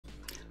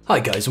Hi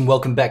guys and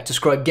welcome back to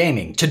Scribe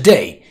Gaming.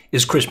 Today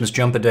is Christmas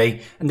jumper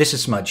day and this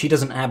is Smudge. He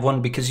doesn't have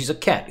one because he's a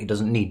cat, he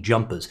doesn't need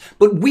jumpers.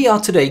 But we are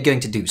today going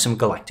to do some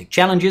Galactic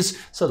challenges,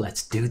 so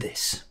let's do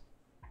this.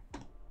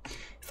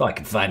 If I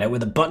can find out where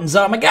the buttons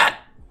are, my god!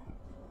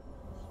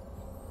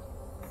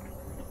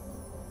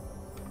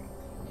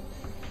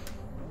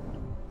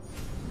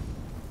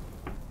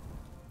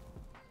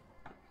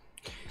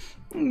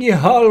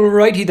 Yeah,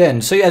 alrighty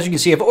then. So as you can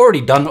see, I've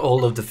already done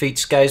all of the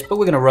feats, guys, but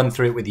we're going to run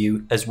through it with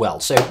you as well.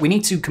 So we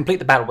need to complete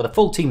the battle with a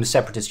full team of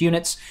Separatist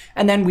units,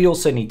 and then we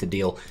also need to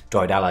deal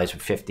Droid allies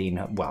with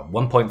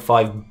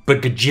 1.5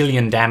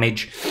 bajillion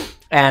damage,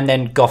 and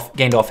then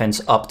gained offense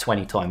up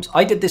 20 times.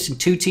 I did this in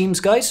 2 teams,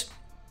 guys.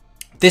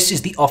 This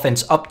is the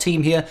offense up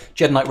team here.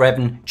 Jedi Knight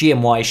Revan,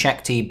 GMY,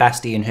 Shak T,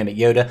 Basti, and Hermit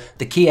Yoda.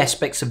 The key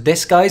aspects of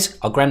this, guys,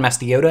 are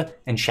Grandmaster Yoda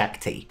and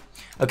Shak T.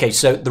 Okay,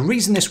 so the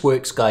reason this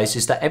works, guys,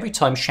 is that every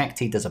time Shak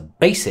T does a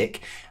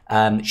basic,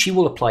 she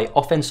will apply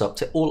offense up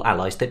to all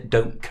allies that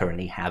don't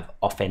currently have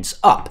offense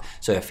up.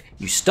 So if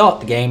you start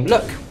the game,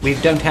 look, we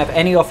don't have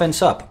any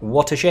offense up.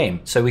 What a shame.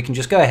 So we can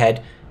just go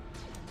ahead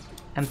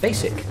and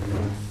basic.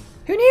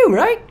 Who knew,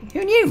 right?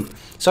 Who knew?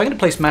 So I'm going to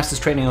place Master's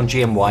Training on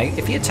GMY.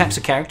 If he attacks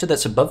a character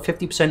that's above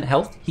 50%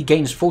 health, he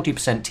gains 40%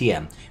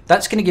 TM.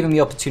 That's going to give him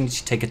the opportunity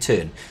to take a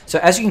turn. So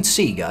as you can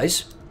see,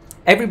 guys,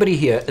 everybody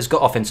here has got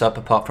offense up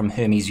apart from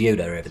Hermes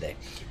Yoda over there.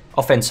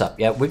 Offense up,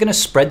 yeah. We're going to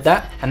spread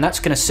that, and that's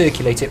going to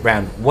circulate it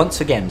round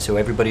once again, so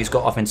everybody's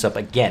got offense up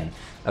again.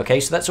 Okay,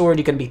 so that's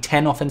already going to be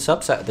 10 offense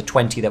ups out of the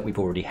 20 that we've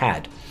already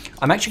had.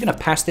 I'm actually going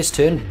to pass this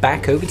turn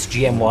back over to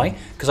GMY,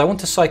 because I want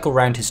to cycle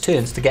round his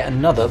turns to get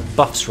another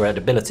buff spread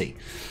ability.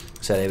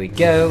 So there we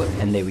go,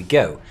 and there we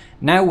go.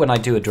 Now when I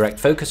do a direct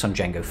focus on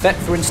Jango Fett,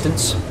 for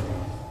instance,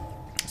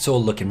 it's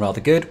all looking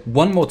rather good.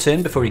 One more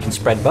turn before he can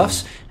spread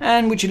buffs.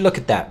 And would you look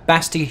at that?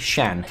 Basti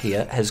Shan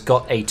here has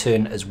got a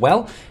turn as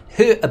well.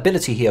 Her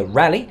ability here,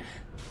 Rally,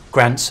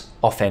 grants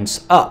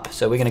offense up.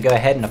 So we're going to go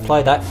ahead and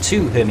apply that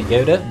to Hermit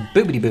Yoda.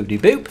 Boopity boopity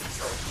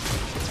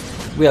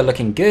boop. We are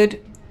looking good.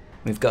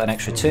 We've got an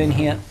extra turn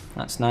here.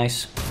 That's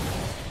nice.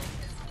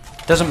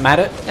 Doesn't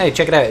matter. Hey,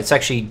 check it out. It's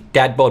actually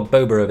Dad Bod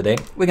Boba over there.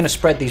 We're going to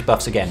spread these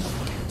buffs again.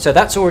 So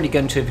that's already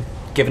going to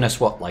have given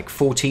us, what, like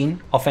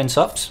 14 offense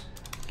ups?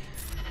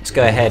 Let's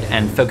go ahead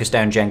and focus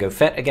down Jango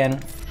Fett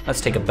again.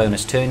 Let's take a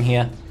bonus turn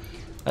here.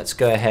 Let's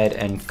go ahead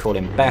and call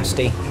him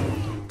Basti.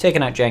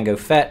 Taking out Jango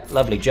Fett,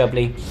 lovely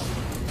jubbly.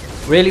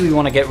 Really, we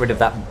want to get rid of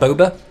that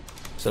Boba.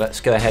 So let's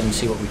go ahead and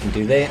see what we can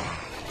do there.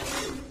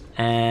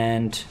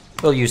 And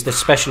we'll use this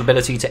special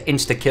ability to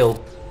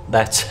insta-kill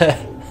that,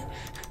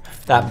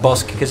 that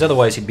boss, because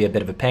otherwise he'd be a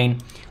bit of a pain.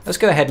 Let's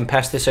go ahead and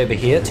pass this over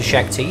here to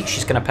Shak T.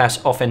 She's going to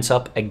pass offense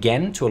up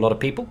again to a lot of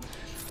people.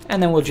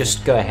 And then we'll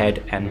just go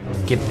ahead and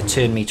give the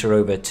turn meter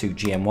over to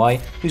GMY,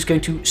 who's going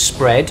to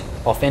spread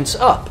offense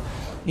up.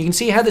 You can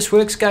see how this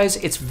works, guys.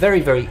 It's a very,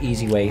 very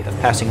easy way of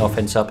passing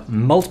offense up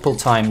multiple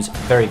times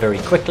very, very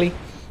quickly.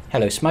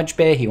 Hello, Smudge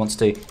Bear. He wants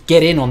to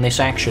get in on this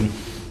action.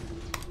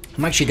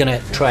 I'm actually going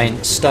to try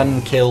and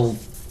stun, kill,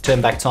 turn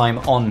back time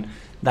on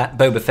that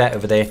Boba Fett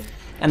over there.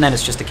 And then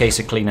it's just a case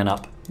of cleaning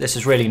up. This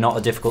is really not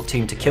a difficult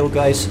team to kill,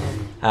 guys.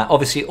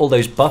 Obviously, all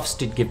those buffs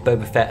did give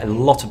Boba Fett a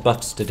lot of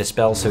buffs to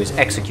dispel, so his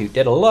execute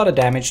did a lot of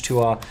damage to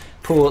our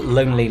poor,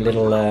 lonely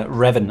little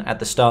Revan at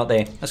the start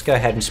there. Let's go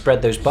ahead and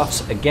spread those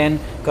buffs again.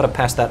 Got to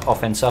pass that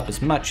offense up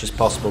as much as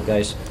possible,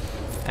 guys.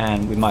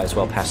 And we might as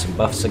well pass some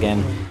buffs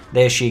again.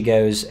 There she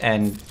goes,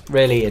 and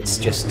really, it's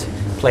just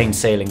plain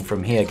sailing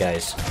from here,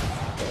 guys.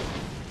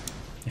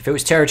 If it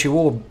was Territory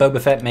War,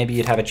 Boba Fett, maybe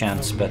you'd have a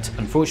chance, but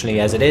unfortunately,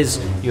 as it is,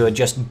 you are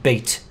just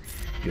bait.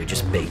 You're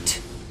just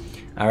bait.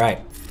 Alright,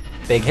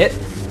 big hit.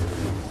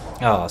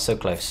 Oh, so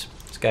close.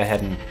 Let's go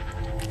ahead and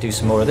do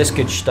some more of this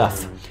good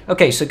stuff.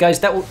 Okay, so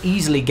guys, that will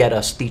easily get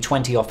us the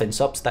 20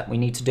 offense ups that we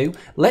need to do.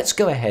 Let's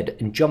go ahead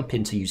and jump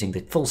into using the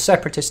full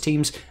Separatist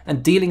teams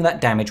and dealing that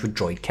damage with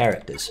droid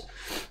characters.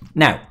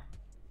 Now,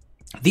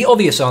 the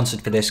obvious answer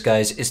for this,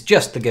 guys, is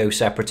just to go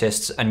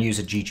Separatists and use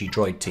a GG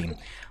droid team.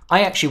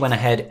 I actually went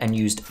ahead and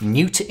used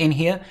Newt in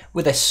here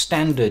with a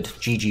standard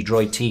GG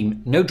droid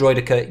team, no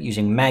droidica,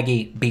 using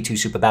Maggie, B2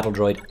 Super Battle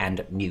Droid,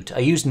 and Newt. I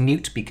used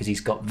Newt because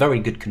he's got very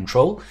good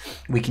control.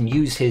 We can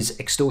use his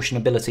extortion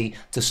ability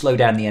to slow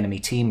down the enemy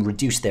team,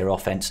 reduce their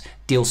offense,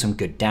 deal some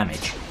good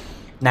damage.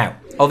 Now,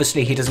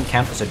 obviously he doesn't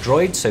count as a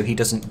droid, so he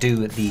doesn't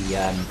do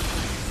the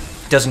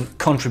doesn't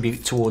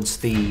contribute towards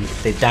the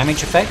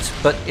damage effect,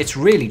 but it's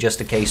really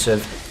just a case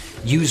of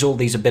use all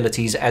these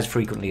abilities as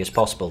frequently as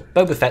possible.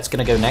 Boba Fett's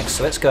going to go next,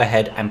 so let's go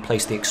ahead and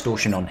place the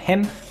extortion on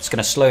him. It's going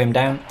to slow him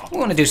down. We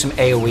want to do some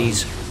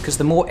AoEs, because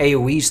the more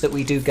AoEs that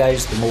we do,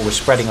 guys, the more we're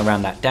spreading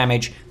around that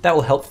damage. That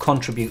will help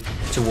contribute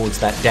towards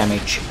that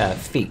damage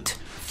feat.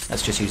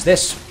 Let's just use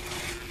this.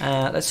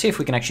 Let's see if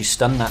we can actually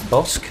stun that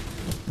Bosk.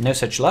 No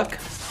such luck.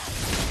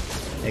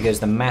 There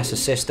goes the mass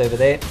assist over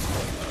there.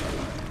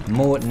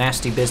 More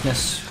nasty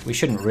business. We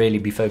shouldn't really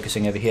be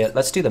focusing over here.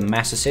 Let's do the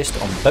mass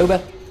assist on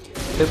Boba.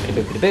 Boopity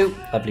boopity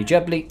boop, lovely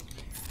jubbly.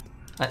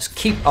 Let's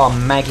keep our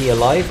Maggie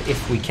alive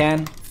if we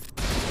can.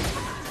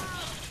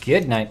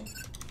 Good night.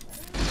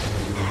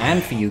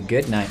 And for you,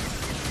 good night.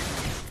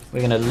 We're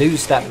going to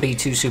lose that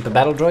B2 Super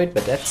Battle Droid,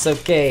 but that's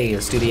okay.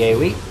 Let's do the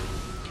AoE.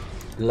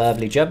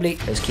 Lovely jubbly.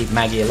 Let's keep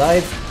Maggie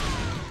alive.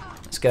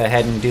 Let's go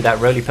ahead and do that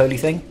roly-poly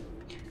thing.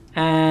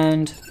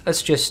 And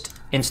let's just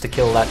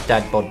insta-kill that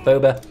Dad-Bod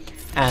Boba.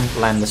 And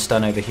land the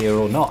stun over here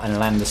or not. And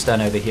land the stun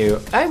over here.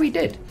 Ah, we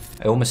did.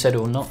 I almost said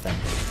or not then.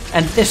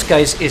 And this,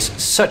 guys, is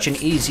such an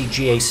easy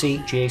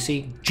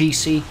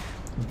GC.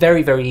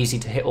 Very, very easy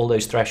to hit all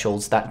those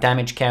thresholds. That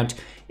damage count.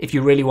 If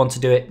you really want to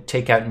do it,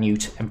 take out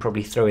Newt and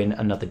probably throw in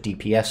another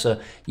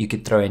DPSer. You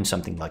could throw in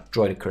something like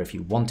Droidica if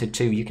you wanted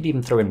to. You could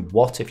even throw in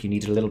Watt if you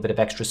needed a little bit of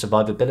extra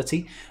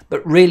survivability.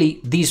 But really,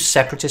 these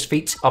Separatist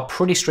feats are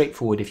pretty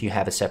straightforward if you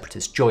have a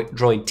Separatist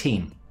droid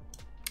team.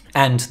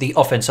 And the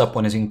offense up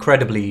one is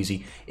incredibly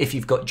easy if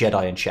you've got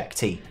Jedi and Shaq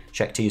T.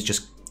 Shaq T is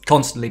just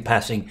constantly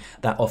passing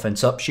that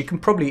offense up. She can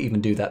probably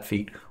even do that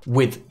feat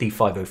with the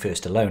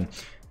 501st alone.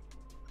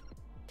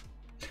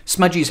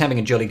 Smudgy is having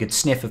a jolly good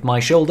sniff of my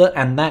shoulder,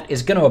 and that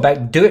is going to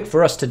about do it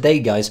for us today,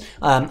 guys.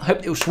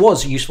 Hope this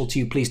was useful to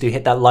you. Please do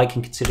hit that like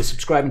and consider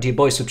subscribing to your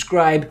boy.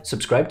 Subscribe.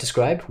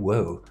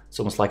 Whoa, it's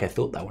almost like I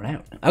thought that one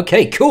out.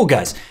 Okay, cool,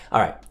 guys.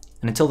 All right,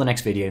 and until the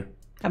next video,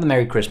 have a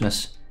Merry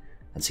Christmas,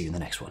 and see you in the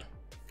next one.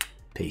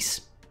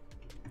 Peace.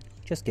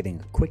 Just giving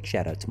a quick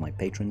shout out to my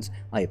patrons.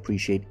 I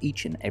appreciate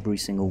each and every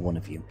single one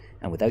of you,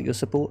 and without your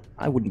support,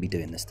 I wouldn't be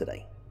doing this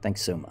today.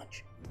 Thanks so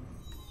much.